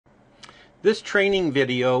This training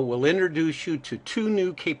video will introduce you to two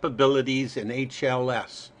new capabilities in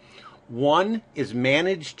HLS. One is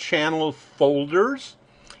manage channel folders,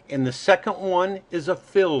 and the second one is a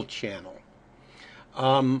fill channel.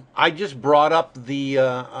 I just brought up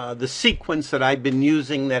the sequence that I've been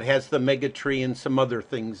using that has the megatree and some other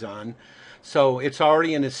things on. So it's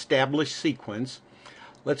already an established sequence.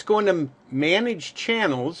 Let's go into manage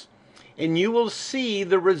channels, and you will see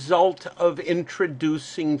the result of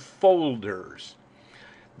introducing folders.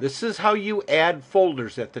 This is how you add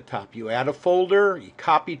folders at the top. You add a folder, you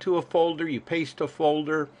copy to a folder, you paste a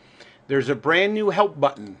folder. There's a brand new help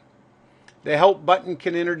button. The help button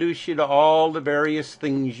can introduce you to all the various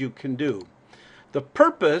things you can do. The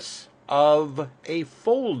purpose of a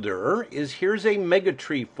folder is, here's a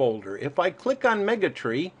megatree folder. If I click on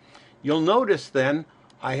megatree, you'll notice then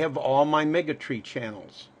I have all my megatree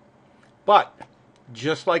channels. But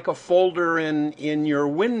just like a folder in your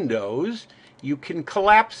Windows, you can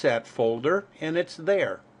collapse that folder and it's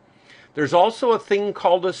there. There's also a thing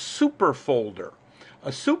called a super folder.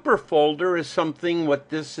 A super folder is something,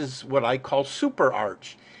 this is what I call super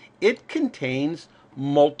arch. It contains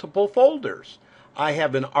multiple folders. I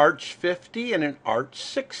have an Arch 50 and an Arch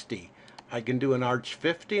 60. I can do an Arch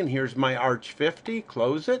 50, and here's my Arch 50,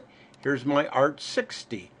 close it. Here's my Arch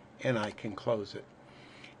 60, and I can close it.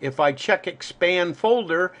 If I check expand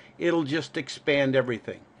folder, it'll just expand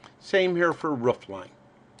everything. Same here for roofline.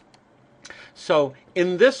 So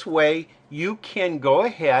in this way, you can go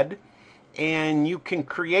ahead and you can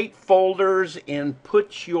create folders and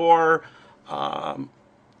put your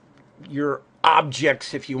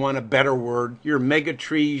objects, if you want a better word, your mega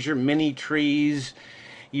trees, your mini trees,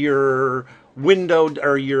 your window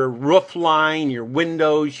or your roof line, your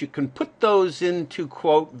windows. You can put those into,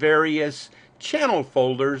 quote, various channel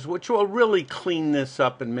folders, which will really clean this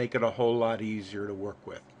up and make it a whole lot easier to work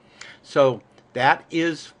with. So that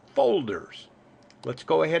is folders. Let's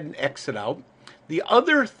go ahead and exit out. The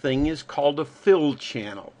other thing is called a fill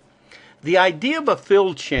channel. The idea of a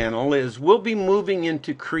fill channel is we'll be moving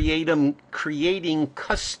into creating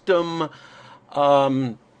custom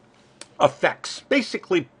effects,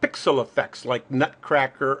 basically pixel effects like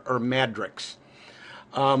Nutcracker or Madrix.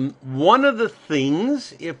 One of the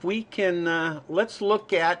things, if we can, let's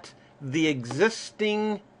look at the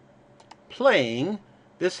existing playing.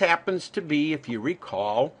 This happens to be, if you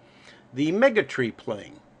recall, the megatree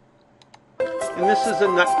playing. And this is a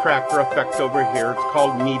Nutcracker effect over here. It's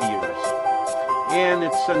called Meteors. And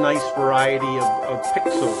it's a nice variety of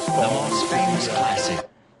pixels falling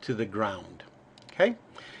to the ground. Okay?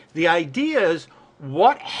 The idea is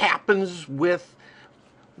what happens with,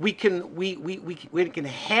 we can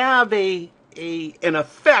have an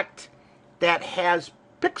effect that has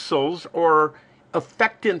pixels or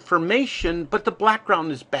effect information, but the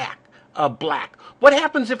background is black. What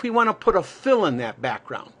happens if we want to put a fill in that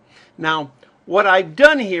background? Now, what I've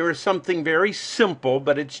done here is something very simple,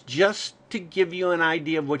 but it's just to give you an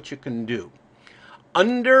idea of what you can do.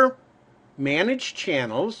 Under Manage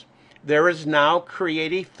Channels, there is now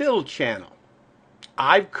Create a Fill Channel.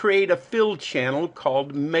 I've created a fill channel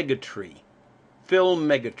called Megatree. Fill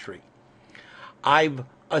Megatree. I've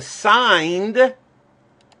assigned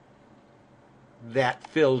that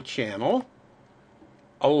fill channel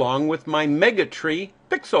along with my Megatree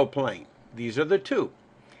pixel plane. These are the two.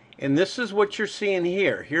 And this is what you're seeing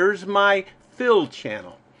here. Here's my fill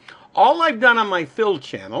channel. All I've done on my fill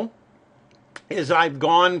channel is I've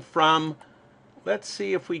gone from, let's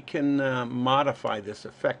see if we can modify this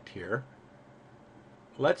effect here.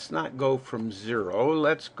 Let's not go from 0.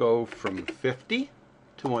 Let's go from 50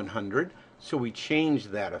 to 100. So we change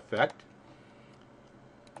that effect.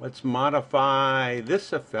 Let's modify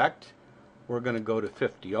this effect. We're going to go to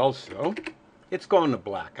 50 also. It's going to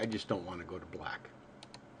black. I just don't want to go to black.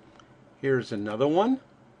 Here's another one,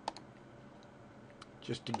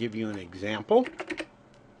 just to give you an example.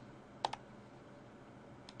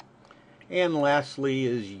 And lastly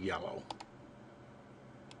is yellow.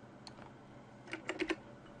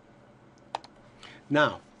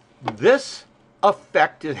 Now, this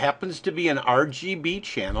effect, it happens to be an RGB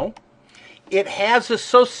channel. It has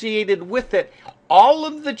associated with it all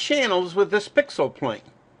of the channels with this pixel plane.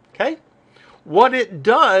 Okay? What it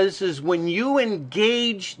does is when you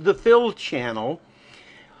engage the fill channel,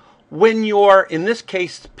 when your, in this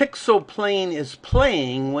case, the pixel plane is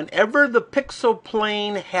playing, whenever the pixel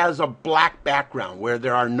plane has a black background where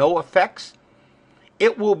there are no effects,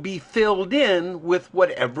 it will be filled in with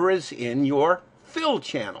whatever is in your fill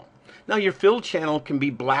channel. Now your fill channel can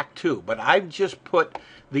be black too, but I've just put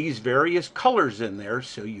these various colors in there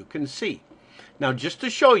so you can see. Now just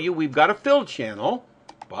to show you, we've got a fill channel,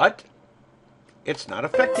 but it's not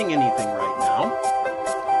affecting anything right now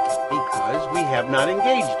because we have not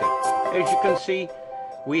engaged it. As you can see,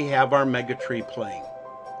 we have our Megatree playing.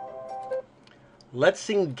 Let's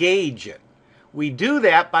engage it. We do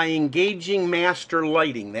that by engaging master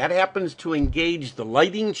lighting. That happens to engage the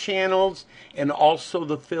lighting channels and also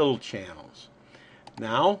the fill channels.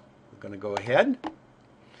 Now, we're going to go ahead.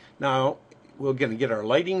 Now, we're going to get our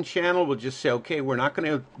lighting channel. We'll just say, okay, we're not going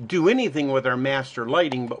to do anything with our master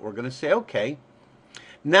lighting, but we're going to say, okay.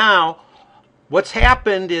 Now, what's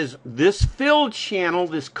happened is this fill channel,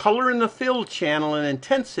 this color in the fill channel and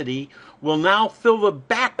intensity will now fill the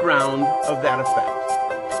background of that effect.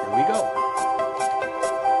 Here we go.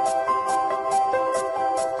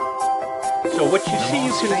 So what you see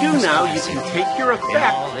you can do now, you can take your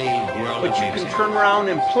effect, but you can turn around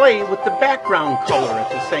and play with the background color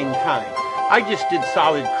at the same time. I just did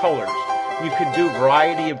solid colors. You could do a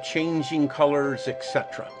variety of changing colors,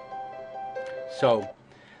 etc. So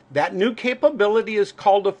that new capability is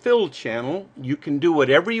called a fill channel. You can do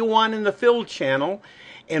whatever you want in the fill channel,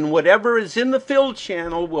 and whatever is in the fill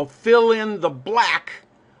channel will fill in the black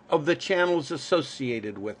of the channels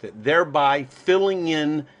associated with it, thereby filling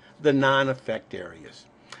in the non-effect areas.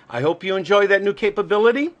 I hope you enjoy that new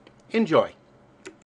capability. Enjoy.